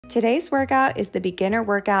Today's workout is the beginner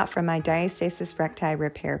workout from my Diastasis Recti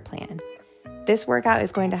Repair Plan. This workout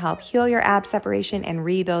is going to help heal your ab separation and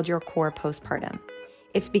rebuild your core postpartum.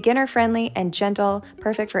 It's beginner friendly and gentle,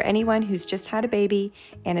 perfect for anyone who's just had a baby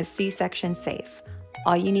and is C-section safe.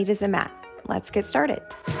 All you need is a mat. Let's get started.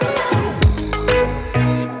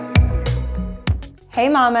 Hey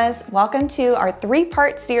mamas, welcome to our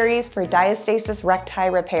 3-part series for Diastasis Recti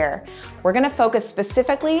Repair. We're gonna focus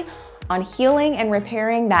specifically on healing and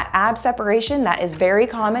repairing that ab separation that is very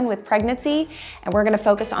common with pregnancy, and we're gonna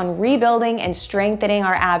focus on rebuilding and strengthening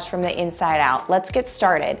our abs from the inside out. Let's get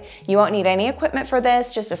started. You won't need any equipment for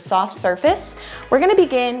this, just a soft surface. We're gonna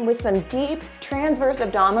begin with some deep transverse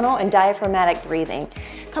abdominal and diaphragmatic breathing.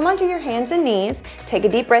 Come onto your hands and knees, take a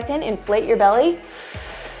deep breath in, inflate your belly,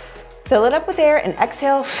 fill it up with air, and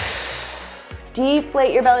exhale.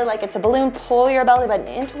 Deflate your belly like it's a balloon, pull your belly button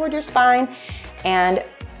in toward your spine, and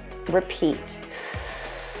repeat.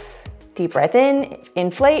 Deep breath in,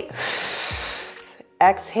 inflate,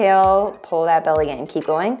 exhale, pull that belly in, keep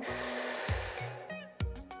going.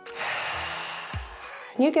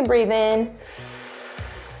 You can breathe in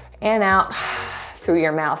and out through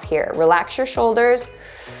your mouth here. Relax your shoulders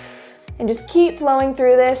and just keep flowing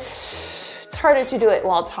through this. It's harder to do it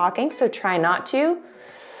while talking, so try not to.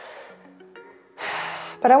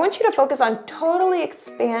 But I want you to focus on totally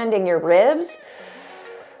expanding your ribs.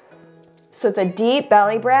 So it's a deep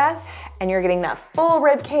belly breath, and you're getting that full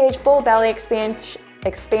rib cage, full belly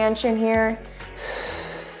expansion here.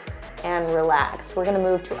 And relax. We're gonna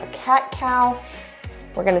move to a cat-cow.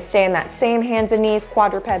 We're gonna stay in that same hands and knees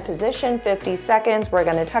quadruped position, 50 seconds. We're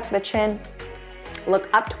gonna tuck the chin, look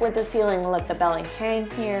up toward the ceiling, let the belly hang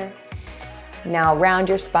here. Now round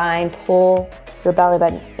your spine, pull your belly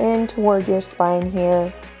button in toward your spine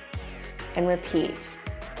here, and repeat.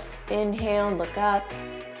 Inhale, look up.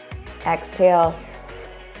 Exhale,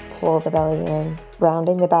 pull the belly in,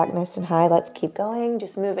 rounding the back nice and high. Let's keep going.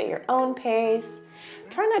 Just move at your own pace.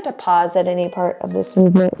 Try not to pause at any part of this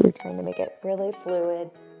movement. You're trying to make it really fluid.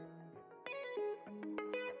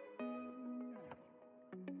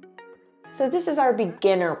 So this is our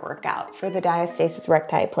beginner workout for the Diastasis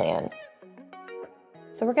Recti plan.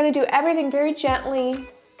 So we're going to do everything very gently.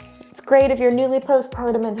 It's great if you're newly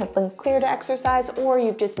postpartum and have been cleared to exercise, or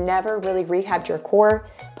you've just never really rehabbed your core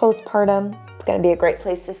postpartum. It's going to be a great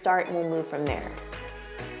place to start, and we'll move from there.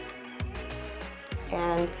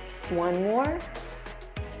 And one more.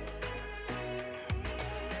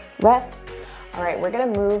 Rest. All right, we're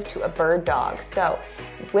going to move to a bird dog. So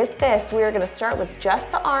with this, we are going to start with just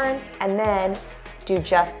the arms and then do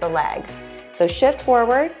just the legs. So shift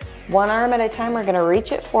forward, one arm at a time. We're going to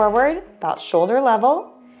reach it forward about shoulder level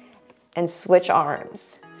and switch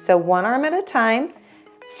arms. So one arm at a time,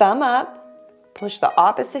 thumb up, push the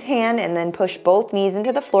opposite hand, and then push both knees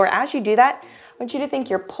into the floor. As you do that, I want you to think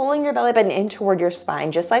you're pulling your belly button in toward your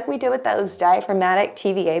spine, just like we did with those diaphragmatic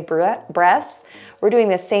TVA breaths. We're doing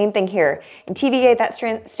the same thing here. In TVA, that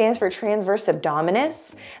stands for transverse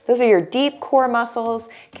abdominis. Those are your deep core muscles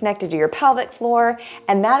connected to your pelvic floor,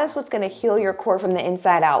 and that is what's gonna heal your core from the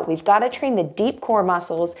inside out. We've gotta train the deep core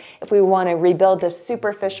muscles if we wanna rebuild the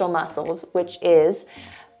superficial muscles, which is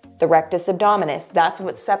the rectus abdominis. That's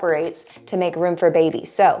what separates to make room for baby.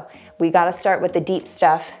 So we gotta start with the deep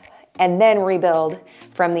stuff and then rebuild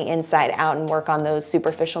from the inside out and work on those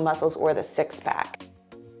superficial muscles or the six-pack.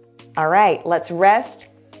 All right, let's rest,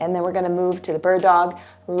 and then we're gonna move to the bird dog,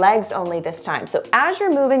 legs only this time. So as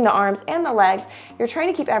you're moving the arms and the legs, you're trying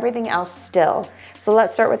to keep everything else still. So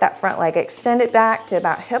let's start with that front leg. Extend it back to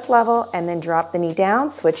about hip level and then drop the knee down,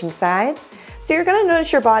 switching sides. So you're gonna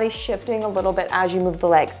notice your body shifting a little bit as you move the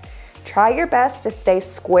legs. Try your best to stay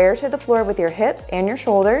square to the floor with your hips and your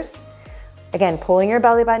shoulders. Again, pulling your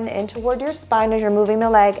belly button in toward your spine as you're moving the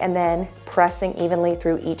leg and then pressing evenly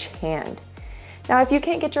through each hand. Now, if you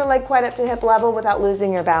can't get your leg quite up to hip level without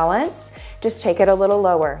losing your balance, just take it a little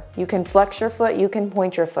lower. You can flex your foot, you can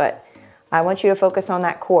point your foot. I want you to focus on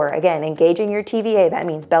that core. Again, engaging your TVA, that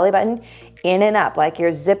means belly button in and up, like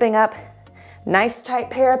you're zipping up. Nice tight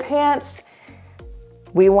pair of pants.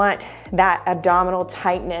 We want that abdominal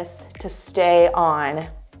tightness to stay on.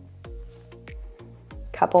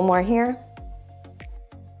 Couple more here.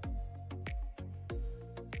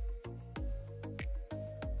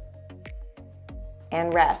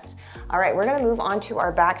 And rest. All right, we're gonna move on to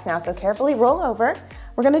our backs now, so carefully roll over.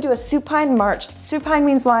 We're gonna do a supine march. Supine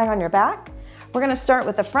means lying on your back. We're gonna start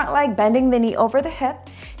with the front leg, bending the knee over the hip,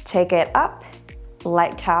 take it up,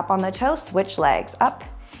 light tap on the toe, switch legs, up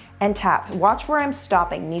and tap. Watch where I'm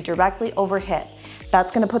stopping, knee directly over hip.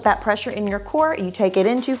 That's gonna put that pressure in your core. You take it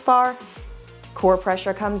in too far, core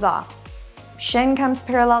pressure comes off. Shin comes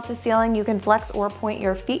parallel to ceiling. You can flex or point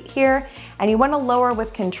your feet here, and you want to lower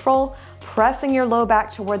with control, pressing your low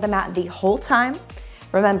back toward the mat the whole time.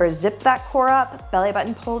 Remember, zip that core up, belly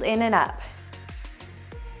button pulled in and up.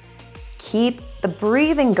 Keep the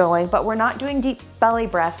breathing going, but we're not doing deep belly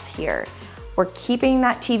breaths here. We're keeping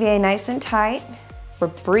that TVA nice and tight. We're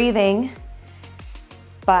breathing,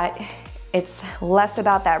 but it's less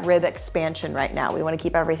about that rib expansion right now. We want to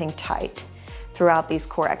keep everything tight throughout these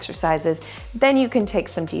core exercises. Then you can take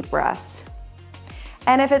some deep breaths.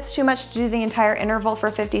 And if it's too much to do the entire interval for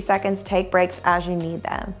 50 seconds, take breaks as you need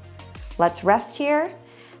them. Let's rest here.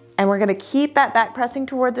 And we're gonna keep that back pressing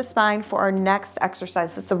toward the spine for our next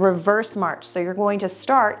exercise. It's a reverse march. So you're going to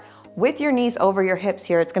start with your knees over your hips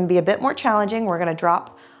here. It's gonna be a bit more challenging. We're gonna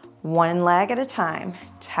drop one leg at a time.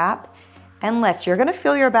 Tap and lift. You're gonna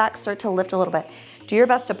feel your back start to lift a little bit. Do your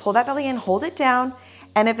best to pull that belly in, hold it down.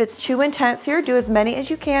 And if it's too intense here, do as many as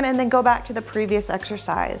you can and then go back to the previous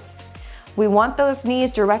exercise. We want those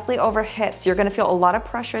knees directly over hips. You're gonna feel a lot of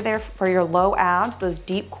pressure there for your low abs, those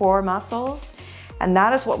deep core muscles. And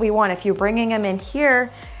that is what we want. If you're bringing them in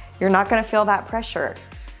here, you're not gonna feel that pressure.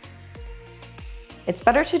 It's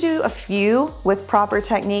better to do a few with proper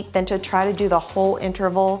technique than to try to do the whole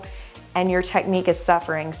interval and your technique is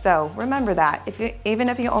suffering. So remember that. Even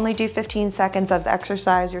if you only do 15 seconds of the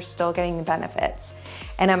exercise, you're still getting the benefits.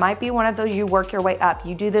 And it might be one of those you work your way up.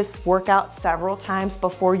 You do this workout several times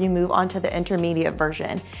before you move on to the intermediate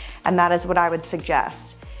version. And that is what I would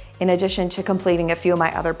suggest, in addition to completing a few of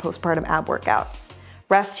my other postpartum ab workouts.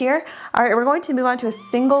 Rest here. All right, we're going to move on to a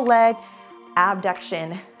single leg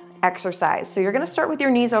abduction exercise. So you're gonna start with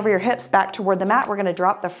your knees over your hips back toward the mat. We're gonna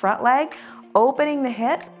drop the front leg, opening the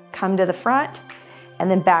hip, come to the front,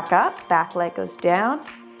 and then back up. Back leg goes down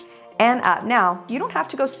and up. Now, you don't have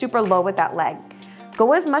to go super low with that leg.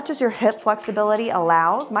 Go as much as your hip flexibility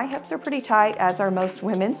allows. My hips are pretty tight, as are most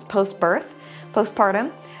women's post-birth,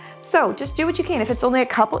 postpartum. So just do what you can. If it's only a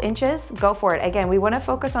couple inches, go for it. Again, we want to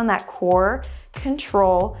focus on that core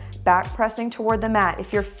control, back pressing toward the mat.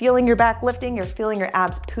 If you're feeling your back lifting, you're feeling your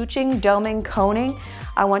abs pooching, doming, coning,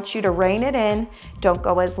 I want you to rein it in. Don't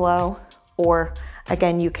go as low, or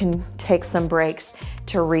again, you can take some breaks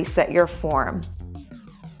to reset your form.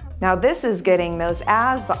 Now this is getting those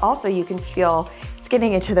abs, but also you can feel it's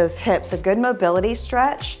getting into those hips, a good mobility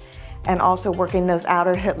stretch, and also working those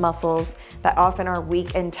outer hip muscles that often are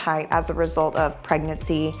weak and tight as a result of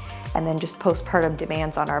pregnancy and then just postpartum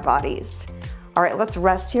demands on our bodies. All right, let's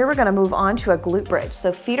rest here. We're gonna move on to a glute bridge.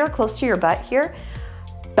 So feet are close to your butt here,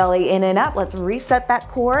 belly in and up. Let's reset that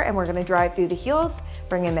core and we're gonna drive through the heels,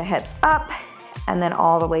 bringing the hips up and then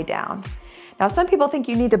all the way down. Now, some people think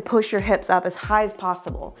you need to push your hips up as high as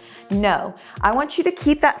possible. No, I want you to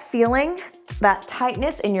keep that feeling, that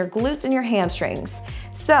tightness in your glutes and your hamstrings.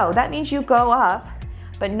 So that means you go up,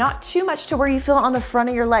 but not too much to where you feel it on the front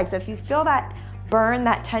of your legs. If you feel that burn,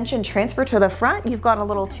 that tension transfer to the front, you've gone a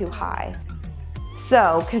little too high.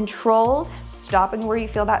 So controlled, stopping where you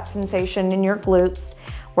feel that sensation in your glutes,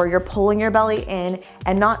 where you're pulling your belly in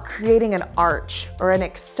and not creating an arch, or an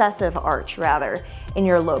excessive arch rather, in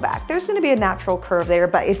your low back. There's gonna be a natural curve there,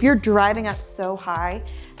 but if you're driving up so high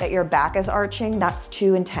that your back is arching, that's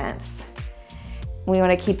too intense. We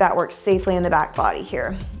wanna keep that work safely in the back body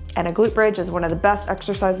here. And a glute bridge is one of the best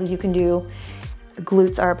exercises you can do. The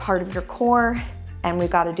glutes are a part of your core, and we've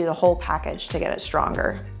gotta do the whole package to get it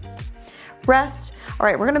stronger. Rest. All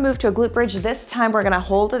right, we're gonna move to a glute bridge. This time we're gonna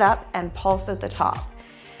hold it up and pulse at the top.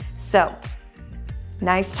 So,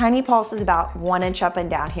 nice tiny pulses, about 1 inch up and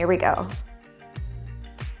down. Here we go.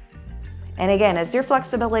 And again, as your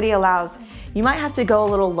flexibility allows, you might have to go a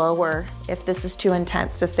little lower if this is too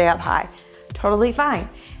intense to stay up high. Totally fine.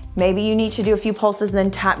 Maybe you need to do a few pulses,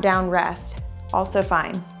 then tap down, rest. Also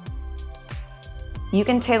fine. You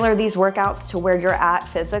can tailor these workouts to where you're at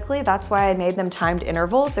physically. That's why I made them timed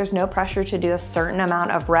intervals. There's no pressure to do a certain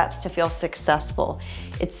amount of reps to feel successful.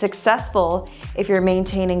 It's successful if you're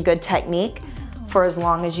maintaining good technique for as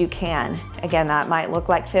long as you can. Again, that might look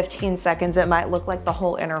like 15 seconds. It might look like the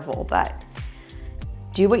whole interval, but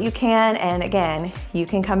do what you can. And again, you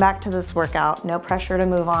can come back to this workout. No pressure to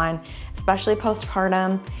move on, especially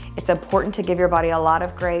postpartum. It's important to give your body a lot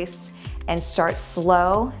of grace and start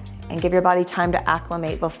slow and give your body time to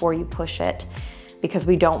acclimate before you push it, because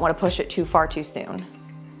we don't want to push it too far too soon.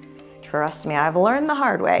 Trust me, I've learned the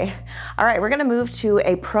hard way. All right, we're gonna move to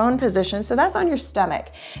a prone position. So that's on your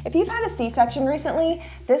stomach. If you've had a C-section recently,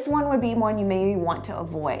 this one would be one you maybe want to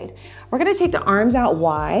avoid. We're gonna take the arms out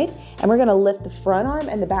wide and we're gonna lift the front arm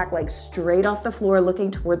and the back leg straight off the floor,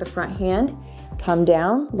 looking toward the front hand. Come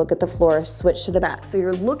down, look at the floor, switch to the back. So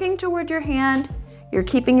you're looking toward your hand, You're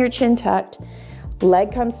keeping your chin tucked.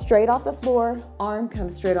 Leg comes straight off the floor, arm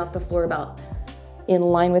comes straight off the floor, about in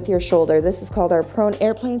line with your shoulder. This is called our prone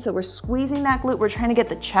airplane. So we're squeezing that glute. We're trying to get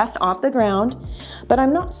the chest off the ground, but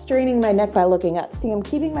I'm not straining my neck by looking up. See, I'm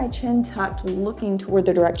keeping my chin tucked, looking toward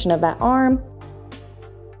the direction of that arm,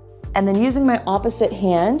 and then using my opposite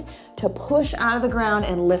hand to push out of the ground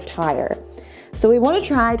and lift higher. So we want to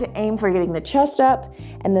try to aim for getting the chest up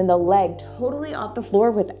and then the leg totally off the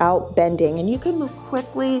floor without bending. And you can move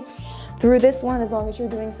quickly through this one as long as you're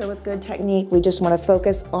doing so with good technique. We just want to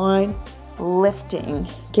focus on lifting,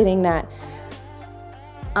 getting that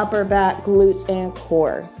upper back, glutes, and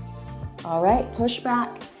core. All right, push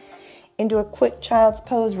back into a quick child's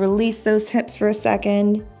pose. Release those hips for a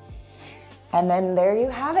second. And then there you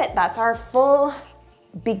have it. That's our full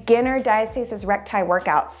beginner diastasis recti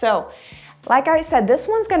workout. So, like I said, this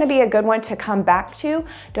one's gonna be a good one to come back to.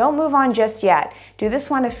 Don't move on just yet. Do this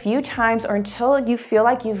one a few times or until you feel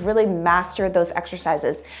like you've really mastered those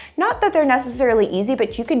exercises. Not that they're necessarily easy,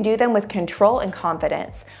 but you can do them with control and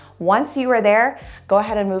confidence. Once you are there, go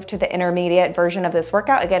ahead and move to the intermediate version of this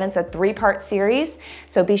workout. Again, it's a 3-part series,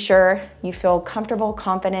 so be sure you feel comfortable,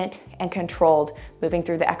 confident, and controlled moving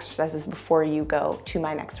through the exercises before you go to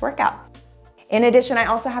my next workout. In addition, I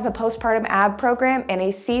also have a postpartum ab program and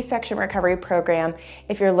a C-section recovery program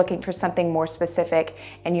if you're looking for something more specific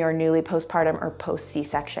and you're newly postpartum or post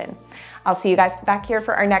C-section. I'll see you guys back here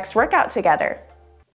for our next workout together.